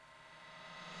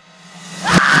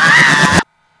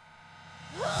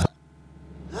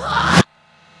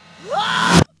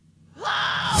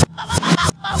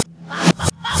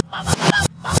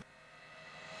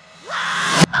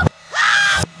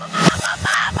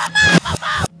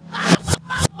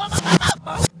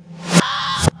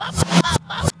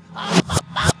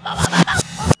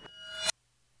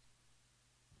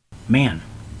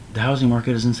housing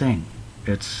market is insane.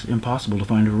 It's impossible to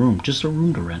find a room, just a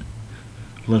room to rent,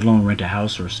 let alone rent a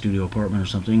house or a studio apartment or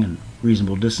something in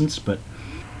reasonable distance. But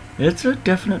it's a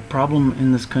definite problem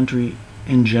in this country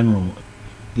in general.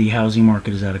 The housing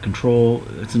market is out of control.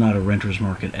 It's not a renter's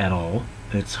market at all.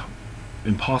 It's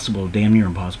impossible, damn near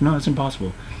impossible. No, it's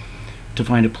impossible to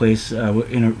find a place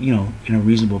in a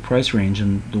reasonable price range,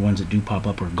 and the ones that do pop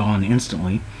up are gone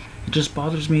instantly. It just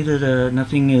bothers me that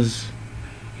nothing is.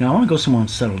 I want to go somewhere and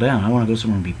settle down. I want to go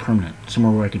somewhere and be permanent,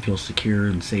 somewhere where I can feel secure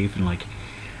and safe, and like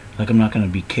I'm not going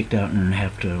to be kicked out and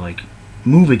have to like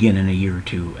move again in a year or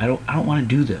two. I don't want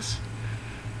to do this.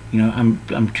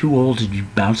 I'm too old to be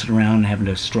bouncing around and having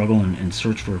to struggle and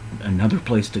search for another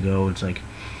place to go. It's like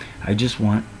I just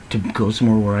want to go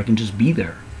somewhere where I can just be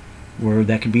there, where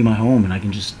that can be my home and I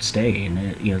can just stay. And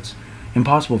it's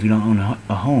impossible if you don't own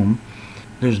a home.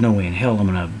 There's no way in hell I'm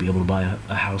going to be able to buy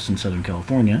a house in Southern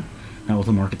California, not with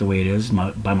the market the way it is,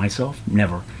 by myself.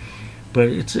 Never. But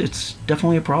it's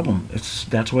definitely a problem.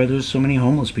 That's why there's so many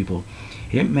homeless people.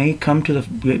 It may come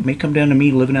down to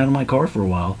me living out of my car for a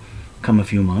while, come a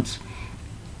few months.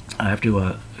 I have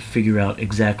to figure out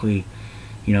exactly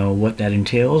what that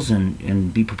entails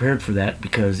and be prepared for that,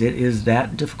 because it is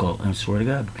that difficult. I swear to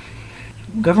God.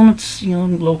 Governments,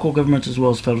 local governments as well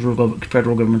as federal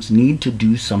governments need to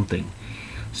do something.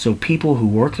 So people who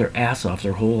work their ass off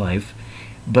their whole life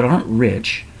but aren't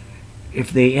rich,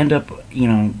 if they end up,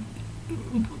 there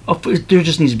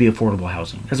just needs to be affordable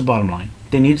housing. That's the bottom line.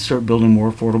 They need to start building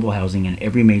more affordable housing in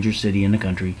every major city in the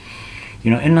country,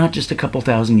 and not just a couple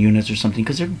thousand units or something,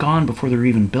 because they're gone before they're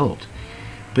even built.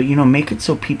 But, make it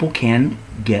so people can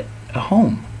get a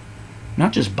home.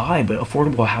 Not just buy, but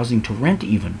affordable housing to rent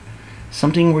even.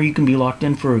 Something where you can be locked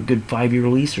in for a good 5-year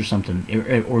lease or something,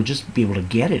 or just be able to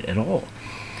get it at all.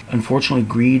 Unfortunately,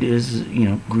 greed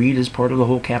is part of the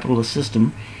whole capitalist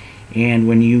system. And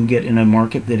when you get in a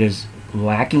market that is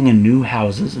lacking in new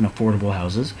houses and affordable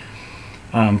houses,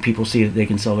 people see that they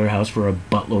can sell their house for a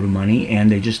buttload of money, and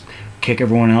they just kick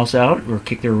everyone else out or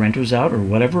kick their renters out or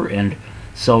whatever and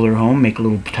sell their home, make a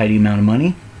little tidy amount of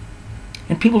money.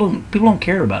 And people don't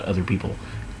care about other people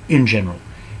in general.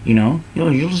 You'll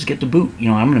just get the boot.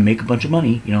 I'm going to make a bunch of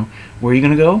money. Where are you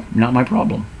going to go? Not my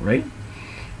problem, right?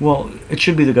 Well, it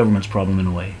should be the government's problem in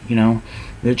a way.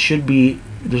 There should be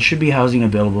housing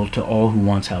available to all who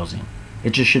wants housing.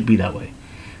 It just should be that way.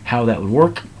 How that would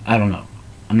work, I don't know.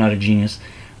 I'm not a genius.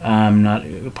 I'm not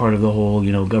a part of the whole,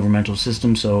 governmental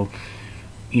system. So,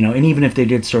 and even if they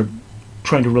did start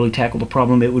trying to really tackle the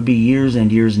problem, it would be years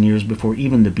and years and years before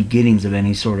even the beginnings of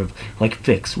any sort of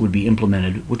fix would be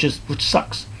implemented, which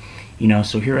sucks.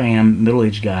 So here I am,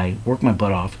 middle-aged guy, work my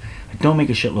butt off. I don't make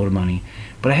a shitload of money,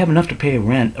 but I have enough to pay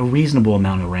a reasonable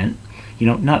amount of rent.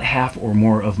 Not half or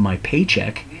more of my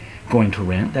paycheck going to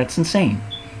rent. That's insane.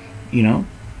 I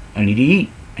need to eat.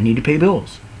 I need to pay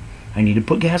bills. I need to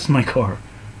put gas in my car.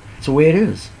 It's the way it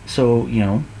is. So,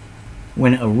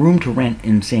 when a room to rent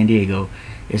in San Diego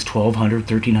is $1,200,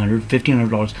 $1,300,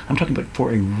 $1,500, I'm talking about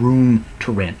for a room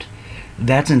to rent.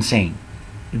 That's insane.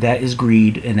 That is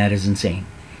greed, and that is insane.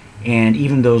 And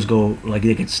even those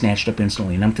they get snatched up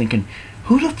instantly. And I'm thinking,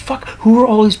 who are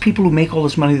all these people who make all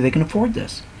this money that they can afford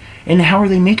this? And how are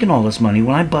they making all this money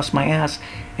when I bust my ass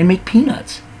and make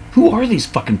peanuts? Who are these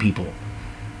fucking people?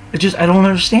 I don't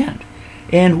understand.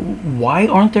 And why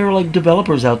aren't there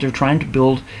developers out there trying to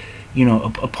build,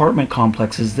 apartment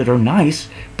complexes that are nice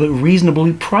but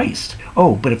reasonably priced?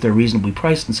 Oh, but if they're reasonably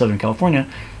priced in Southern California,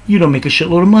 you don't make a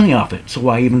shitload of money off it. So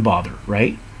why even bother,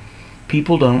 right?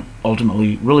 People don't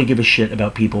ultimately really give a shit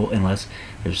about people unless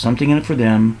there's something in it for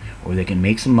them, or they can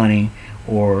make some money,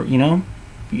 or,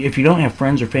 if you don't have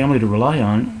friends or family to rely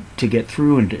on to get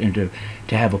through and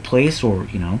to have a place, or,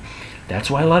 that's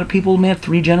why a lot of people,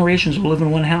 3 generations will live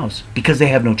in one house, because they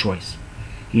have no choice.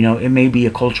 It may be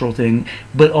a cultural thing,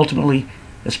 but ultimately,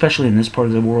 especially in this part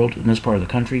of the world, in this part of the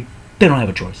country, they don't have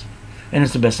a choice. And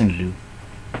it's the best thing to do.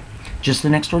 Just the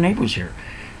next door neighbors here.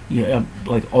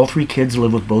 All 3 kids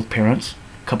live with both parents.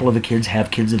 A couple of the kids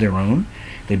have kids of their own.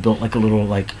 They built a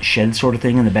little shed sort of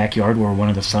thing in the backyard where one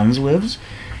of the sons lives,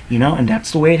 and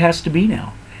that's the way it has to be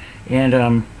now.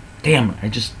 And damn, I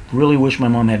just really wish my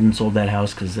mom hadn't sold that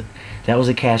house, because that was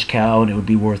a cash cow, and it would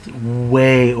be worth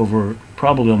way over,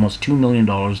 probably almost $2 million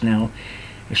now.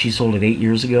 She sold it 8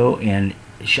 years ago, and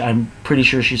I'm pretty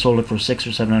sure she sold it for $600,000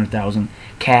 or $700,000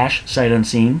 cash, sight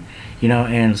unseen.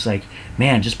 And it's like,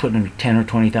 man, just putting $10,000 or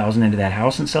 $20,000 into that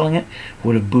house and selling it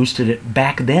would have boosted it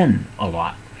back then a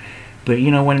lot. But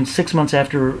when 6 months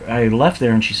after I left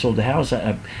there and she sold the house,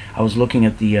 I was looking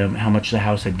at the how much the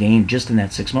house had gained just in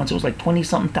that 6 months. It was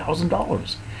 $20-something thousand.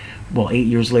 Well, 8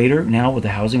 years later, now with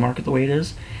the housing market the way it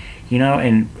is,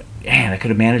 and man, I could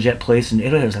have managed that place. And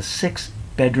it was a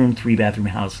 6-bedroom, 3-bathroom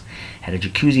house. Had a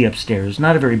jacuzzi upstairs.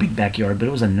 Not a very big backyard, but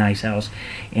it was a nice house.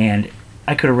 And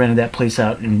I could have rented that place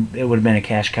out, and it would have been a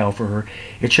cash cow for her.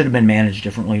 It should have been managed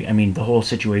differently. I mean, the whole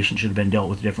situation should have been dealt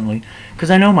with differently.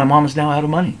 Because I know my mom is now out of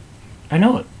money. I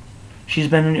know it. She's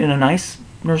been in a nice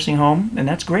nursing home, and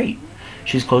that's great.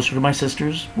 She's closer to my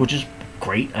sisters, which is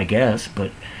great, I guess.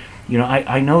 But,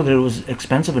 I know that it was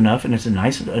expensive enough, and it's a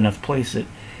nice enough place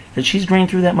that she's drained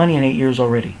through that money in 8 years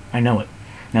already. I know it.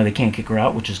 Now, they can't kick her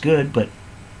out, which is good, but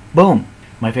boom.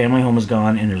 My family home is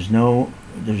gone, and there's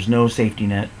no safety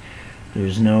net.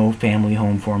 There's no family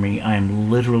home for me. I'm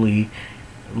literally,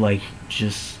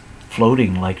 just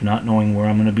floating, not knowing where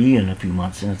I'm going to be in a few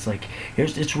months. And it's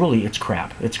it's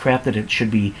crap. It's crap that it should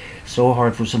be so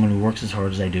hard for someone who works as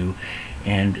hard as I do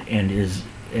and is,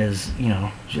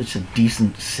 just a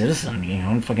decent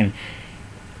citizen, fucking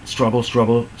struggle,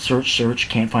 search,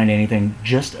 can't find anything,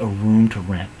 just a room to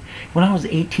rent. When I was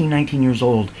 18, 19 years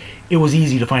old, it was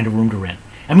easy to find a room to rent.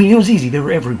 I mean, it was easy. They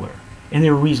were everywhere. And they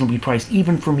were reasonably priced,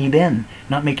 even for me then,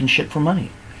 not making shit for money.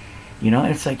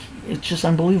 It's just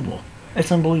unbelievable.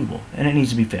 It's unbelievable. And it needs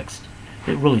to be fixed.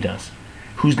 It really does.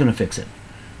 Who's going to fix it?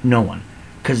 No one.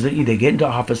 Because they get into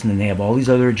office and then they have all these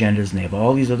other agendas and they have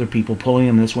all these other people pulling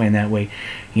them this way and that way.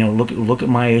 Look at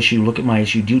my issue,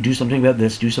 do something about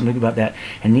this, do something about that.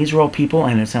 And these are all people,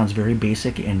 and it sounds very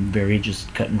basic and very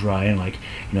just cut and dry and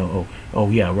oh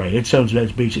yeah, right. It sounds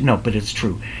that's basic. No, but it's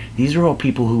true. These are all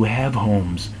people who have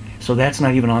homes. So that's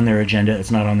not even on their agenda.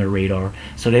 It's not on their radar.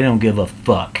 So they don't give a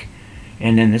fuck.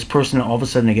 And then this person, all of a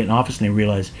sudden, they get in office and they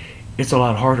realize it's a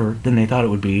lot harder than they thought it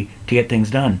would be to get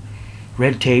things done.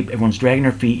 Red tape, everyone's dragging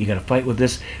their feet. You got to fight with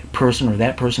this person or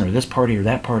this party or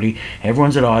that party.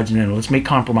 Everyone's at odds, and then let's make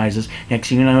compromises. Next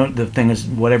thing you know, the thing is,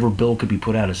 whatever bill could be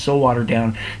put out is so watered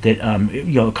down that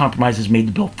compromises made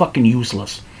the bill fucking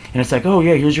useless. And it's like, oh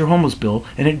yeah, here's your homeless bill,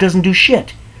 and it doesn't do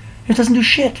shit. It doesn't do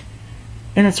shit.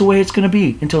 And it's the way it's going to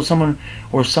be until someone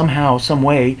or somehow, some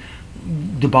way,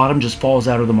 the bottom just falls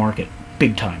out of the market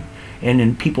big time. And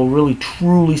then people really,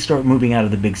 truly start moving out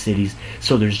of the big cities.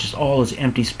 So there's just all this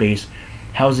empty space.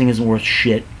 Housing isn't worth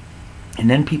shit. And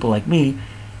then people like me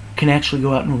can actually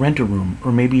go out and rent a room.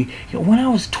 Or maybe, when I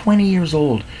was 20 years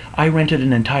old, I rented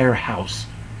an entire house.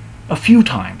 A few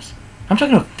times. I'm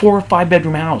talking a 4 or 5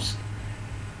 bedroom house.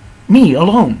 Me,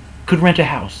 alone, could rent a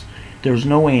house. There's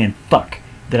no way in fuck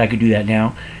that I could do that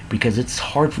now, because it's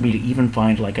hard for me to even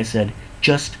find, like I said,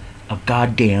 just a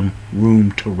goddamn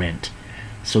room to rent.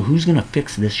 So who's gonna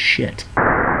fix this shit?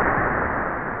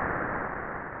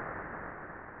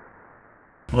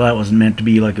 Well, that wasn't meant to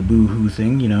be like a boo-hoo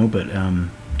thing, but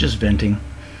just venting.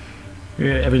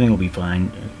 Yeah, everything will be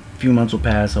fine. A few months will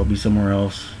pass, I'll be somewhere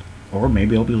else, or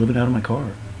maybe I'll be living out of my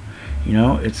car.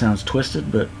 It sounds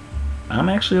twisted, but I'm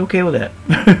actually okay with that.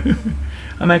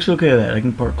 I'm actually okay with that. I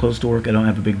can park close to work. I don't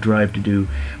have a big drive to do.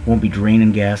 Won't be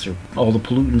draining gas or all the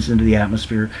pollutants into the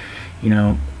atmosphere.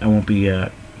 I won't be,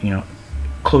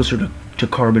 closer to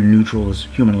carbon neutral as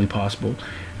humanly possible.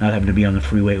 Not having to be on the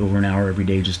freeway over an hour every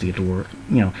day just to get to work.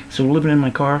 So living in my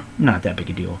car, not that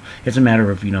big a deal. It's a matter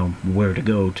of, where to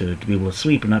go to be able to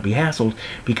sleep and not be hassled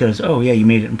because, oh yeah, you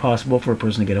made it impossible for a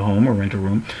person to get a home or rent a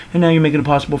room, and now you make it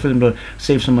impossible for them to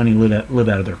save some money and live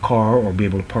out of their car or be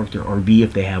able to park their RV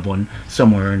if they have one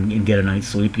somewhere and get a night's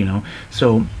sleep,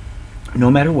 So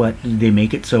no matter what, they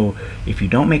make it so if you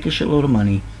don't make a shitload of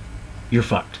money, you're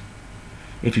fucked.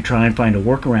 If you try and find a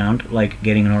workaround, like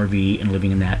getting an RV and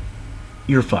living in that,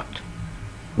 you're fucked.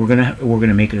 We're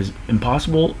gonna make it as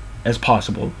impossible as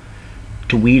possible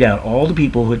to weed out all the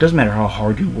people who, it doesn't matter how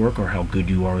hard you work or how good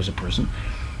you are as a person.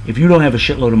 If you don't have a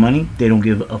shitload of money, they don't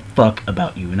give a fuck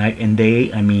about you. And I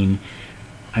mean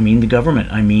the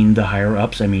government, I mean the higher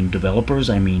ups, I mean developers,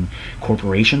 I mean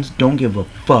corporations don't give a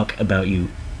fuck about you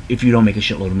if you don't make a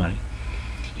shitload of money.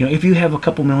 If you have a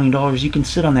couple $1 million, you can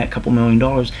sit on that couple $1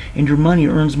 million and your money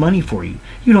earns money for you.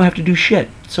 You don't have to do shit.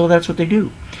 So that's what they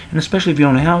do. And especially if you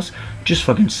own a house, just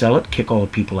fucking sell it, kick all the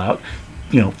people out,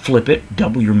 flip it,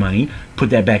 double your money,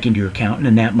 put that back into your account, and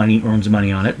then that money earns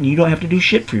money on it, and you don't have to do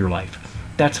shit for your life.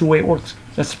 That's the way it works.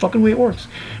 That's the fucking way it works.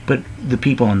 But the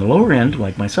people on the lower end,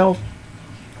 like myself,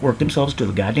 work themselves to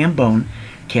the goddamn bone,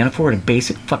 can't afford a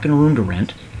basic fucking room to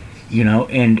rent,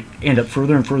 and end up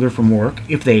further and further from work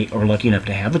if they are lucky enough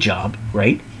to have a job,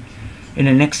 right? And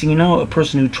the next thing you know, a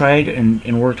person who tried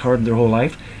and worked hard their whole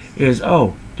life is,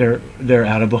 they're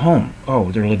out of a home.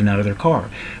 Oh, they're living out of their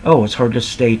car. Oh, it's hard to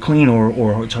stay clean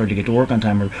or it's hard to get to work on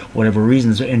time or whatever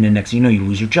reasons. And then next thing you know, you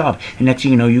lose your job. And next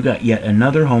thing you know, you got yet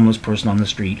another homeless person on the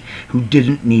street who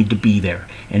didn't need to be there.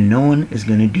 And no one is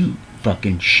going to do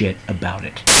fucking shit about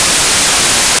it.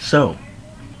 So,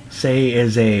 say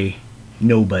as a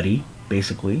nobody,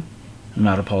 basically, I'm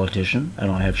not a politician, I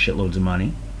don't have shitloads of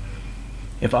money.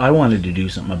 If I wanted to do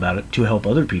something about it to help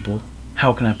other people,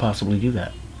 how can I possibly do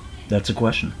that? That's a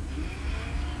question.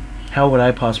 How would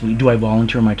I possibly, do I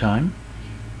volunteer my time?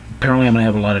 Apparently I'm going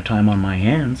to have a lot of time on my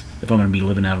hands if I'm going to be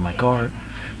living out of my car.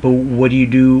 But what do you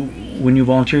do when you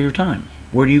volunteer your time?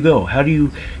 Where do you go? How do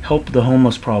you help the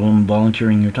homeless problem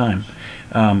volunteering your time?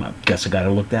 I guess I got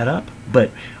to look that up.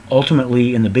 But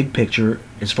ultimately, in the big picture,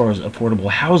 as far as affordable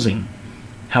housing,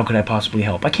 how could I possibly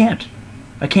help? I can't.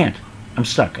 I'm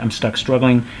stuck.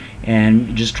 Struggling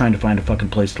and just trying to find a fucking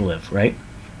place to live, right?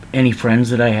 Any friends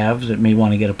that I have that may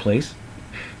want to get a place,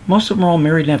 most of them are all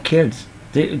married and have kids.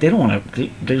 They don't want to,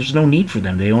 there's no need for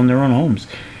them. They own their own homes.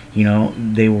 You know,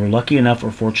 they were lucky enough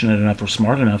or fortunate enough or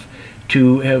smart enough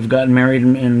to have gotten married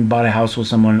and bought a house with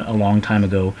someone a long time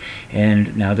ago,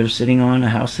 and now they're sitting on a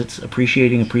house that's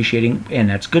appreciating, and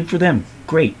that's good for them.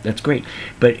 Great, that's great.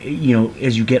 But you know,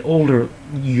 as you get older,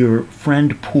 your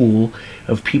friend pool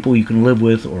of people you can live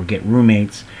with or get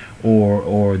roommates,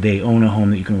 or they own a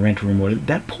home that you can rent a room with,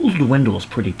 that pool dwindles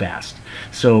pretty fast.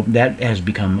 So that has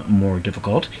become more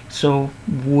difficult. So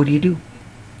what do?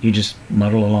 You just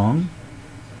muddle along,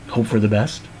 hope for the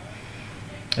best.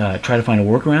 Try to find a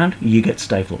workaround, you get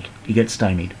stifled, you get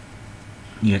stymied.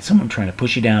 You get someone trying to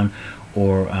push you down,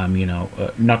 or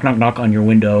knock on your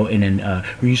window, and then are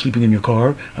you sleeping in your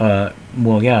car?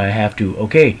 Well, yeah, I have to.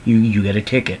 Okay, you get a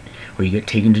ticket, or you get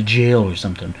taken to jail or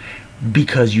something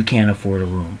because you can't afford a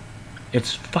room.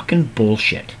 It's fucking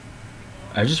bullshit.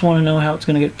 I just want to know how it's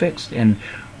going to get fixed and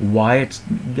why it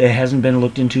hasn't been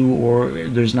looked into, or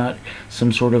there's not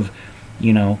some sort of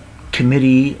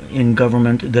committee in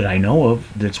government that I know of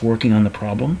that's working on the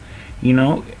problem.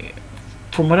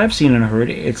 From what I've seen and heard,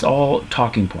 it's all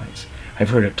talking points. I've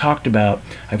heard it talked about,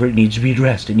 I've heard it needs to be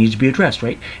addressed,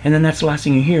 right? And then that's the last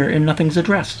thing you hear, and nothing's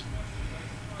addressed.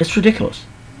 It's ridiculous.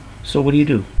 So what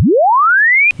do?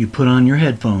 You put on your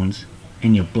headphones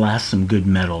and you blast some good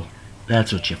metal.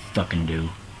 That's what you fucking do.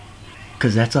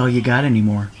 'Cause that's all you got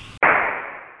anymore.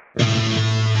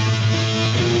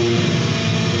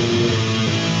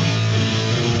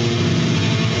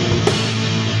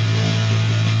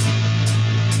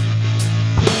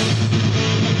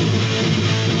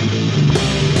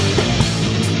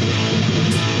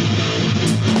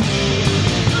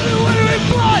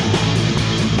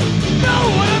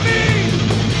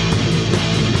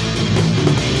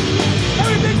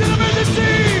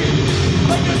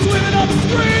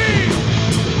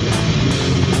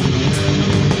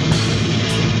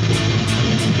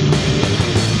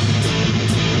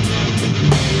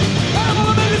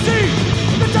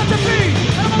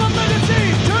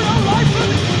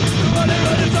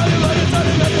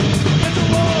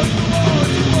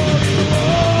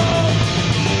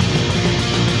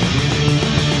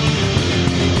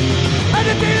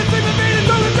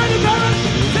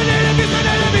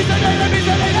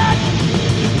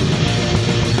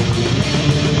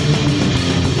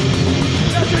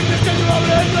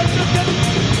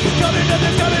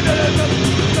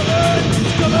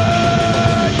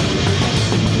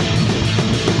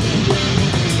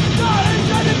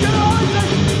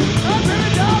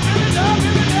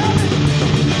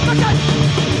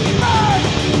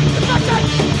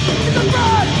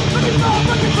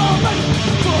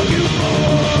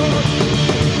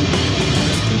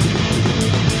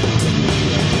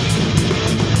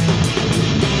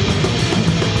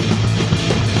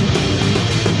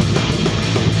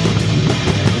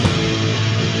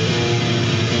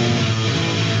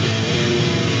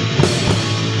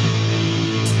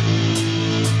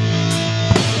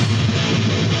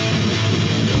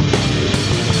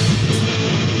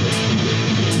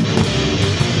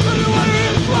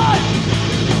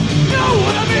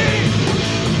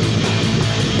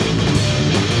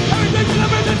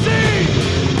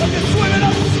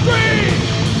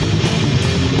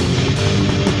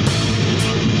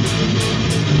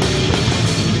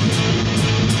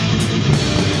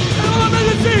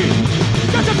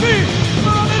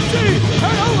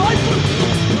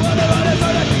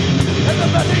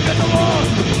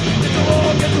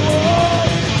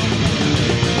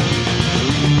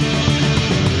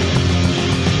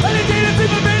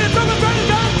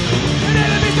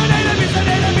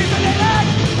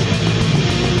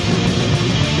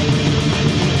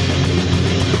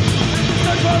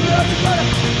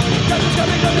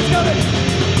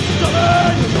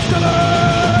 It's coming!